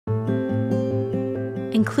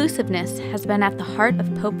Inclusiveness has been at the heart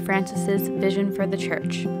of Pope Francis's vision for the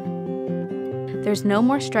Church. There's no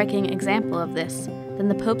more striking example of this than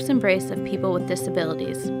the Pope's embrace of people with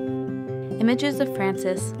disabilities. Images of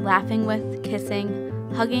Francis laughing with, kissing,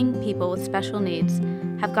 hugging people with special needs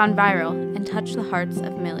have gone viral and touched the hearts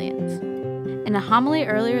of millions. In a homily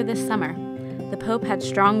earlier this summer, the Pope had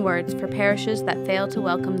strong words for parishes that fail to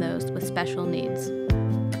welcome those with special needs.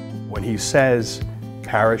 When he says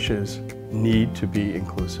parishes need to be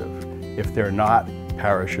inclusive, if they're not,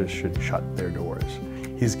 parishes should shut their doors,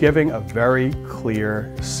 he's giving a very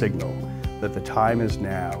clear signal that the time is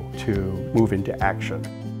now to move into action.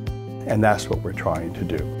 And that's what we're trying to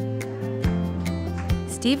do.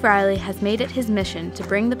 Steve Riley has made it his mission to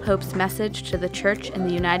bring the Pope's message to the Church in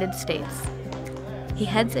the United States. He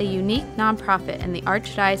heads a unique nonprofit in the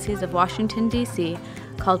Archdiocese of Washington, D.C.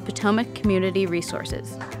 called Potomac Community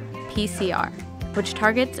Resources, PCR, which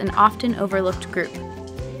targets an often overlooked group,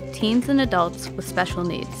 teens and adults with special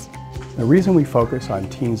needs. The reason we focus on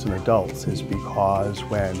teens and adults is because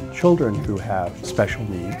when children who have special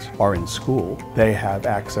needs are in school, they have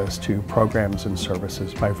access to programs and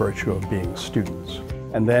services by virtue of being students.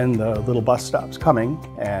 And then the little bus stops coming,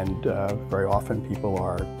 and very often people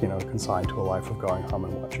are, consigned to a life of going home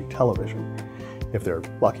and watching television, if they're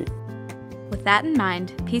lucky. With that in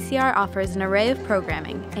mind, PCR offers an array of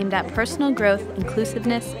programming aimed at personal growth,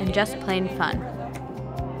 inclusiveness, and just plain fun.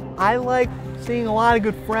 I like seeing a lot of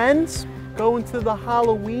good friends, going to the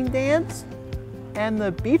Halloween dance, and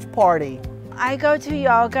the beach party. I go to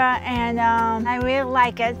yoga and I really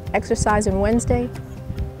like it. Exercise on Wednesday,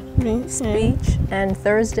 speech, and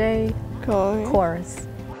Thursday, chorus.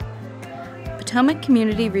 Potomac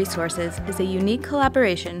Community Resources is a unique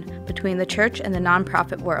collaboration between the Church and the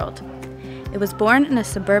nonprofit world. It was born in a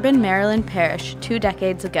suburban Maryland parish 2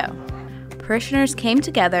 decades ago. Parishioners came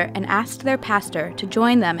together and asked their pastor to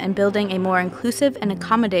join them in building a more inclusive and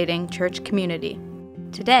accommodating church community.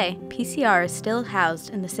 Today, PCR is still housed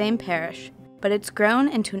in the same parish, but it's grown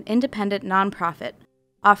into an independent nonprofit,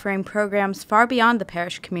 offering programs far beyond the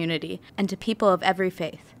parish community and to people of every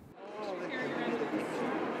faith.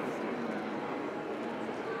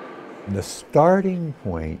 The starting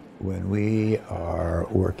point when we are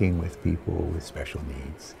working with people with special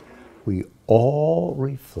needs, we all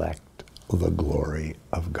reflect the glory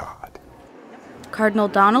of God. Cardinal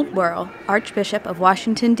Donald Wuerl, Archbishop of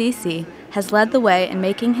Washington, D.C., has led the way in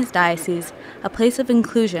making his diocese a place of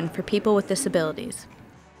inclusion for people with disabilities.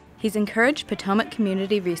 He's encouraged Potomac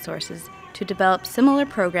Community Resources to develop similar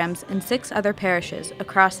programs in 6 other parishes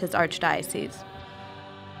across his archdiocese.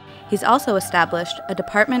 He's also established a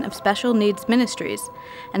Department of Special Needs Ministries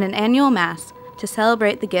and an annual Mass to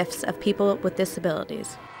celebrate the gifts of people with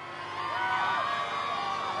disabilities.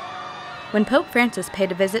 When Pope Francis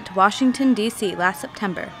paid a visit to Washington, D.C. last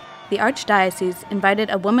September, the Archdiocese invited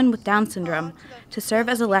a woman with Down syndrome to serve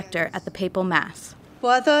as a lector at the papal Mass.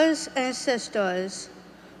 Brothers and sisters,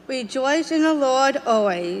 rejoice in the Lord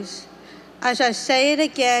always. As I say it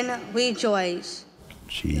again, rejoice.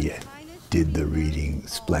 She did the reading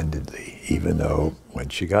splendidly, even though when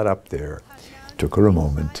she got up there, it took her a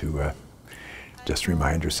moment to just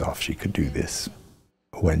remind herself she could do this.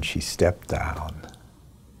 When she stepped down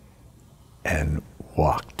and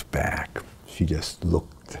walked back, she just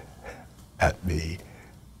looked at me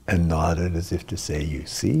and nodded as if to say, "You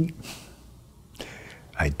see,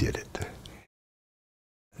 I did it."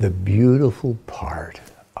 The beautiful part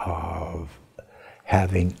of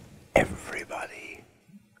having everybody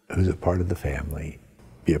who's a part of the family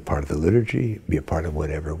be a part of the liturgy, be a part of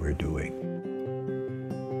whatever we're doing.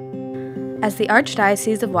 As the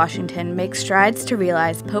Archdiocese of Washington makes strides to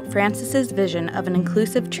realize Pope Francis's vision of an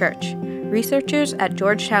inclusive church, researchers at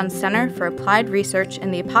Georgetown's Center for Applied Research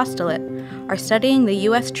in the Apostolate are studying the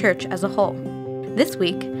U.S. Church as a whole. This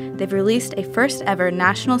week, they've released a first-ever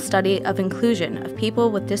national study of inclusion of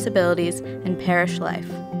people with disabilities in parish life.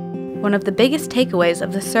 One of the biggest takeaways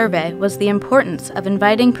of the survey was the importance of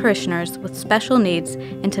inviting parishioners with special needs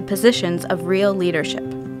into positions of real leadership.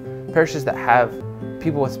 Parishes that have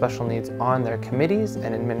people with special needs on their committees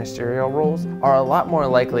and in ministerial roles are a lot more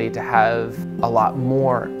likely to have a lot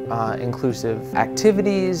more inclusive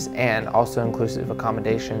activities and also inclusive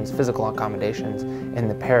accommodations, physical accommodations in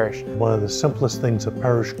the parish. One of the simplest things a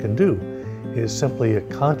parish can do is simply a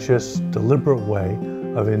conscious, deliberate way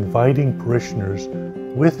of inviting parishioners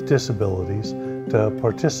with disabilities to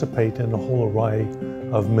participate in a whole array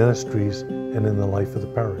of ministries and in the life of the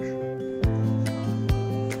parish.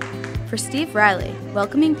 For Steve Riley,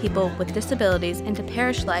 welcoming people with disabilities into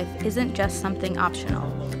parish life isn't just something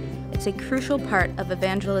optional. It's a crucial part of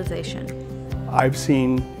evangelization. I've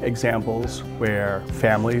seen examples where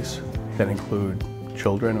families that include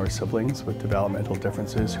children or siblings with developmental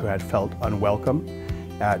differences who had felt unwelcome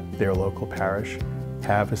at their local parish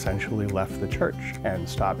have essentially left the church and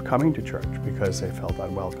stopped coming to church because they felt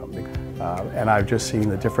unwelcome. And I've just seen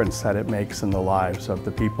the difference that it makes in the lives of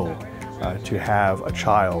the people to have a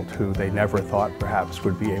child who they never thought perhaps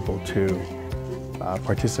would be able to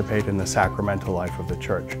participate in the sacramental life of the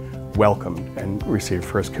church, welcomed and receive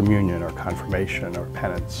First Communion or confirmation or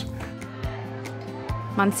penance.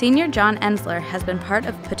 Monsignor John Ensler has been part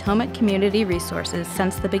of Potomac Community Resources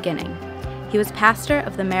since the beginning. He was pastor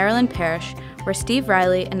of the Maryland parish where Steve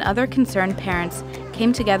Riley and other concerned parents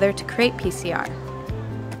came together to create PCR.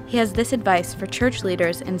 He has this advice for church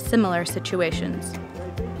leaders in similar situations.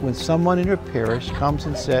 When someone in your parish comes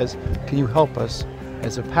and says, "Can you help us?"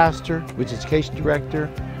 as a pastor, which education director,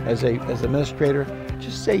 as an administrator,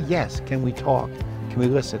 just say yes. Can we talk? Can we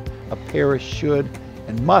listen? A parish should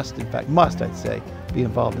and must, in fact, must, I'd say, be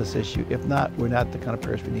involved in this issue. If not, we're not the kind of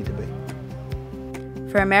parish we need to be.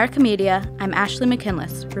 For America Media, I'm Ashley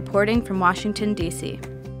McKinless, reporting from Washington, D.C.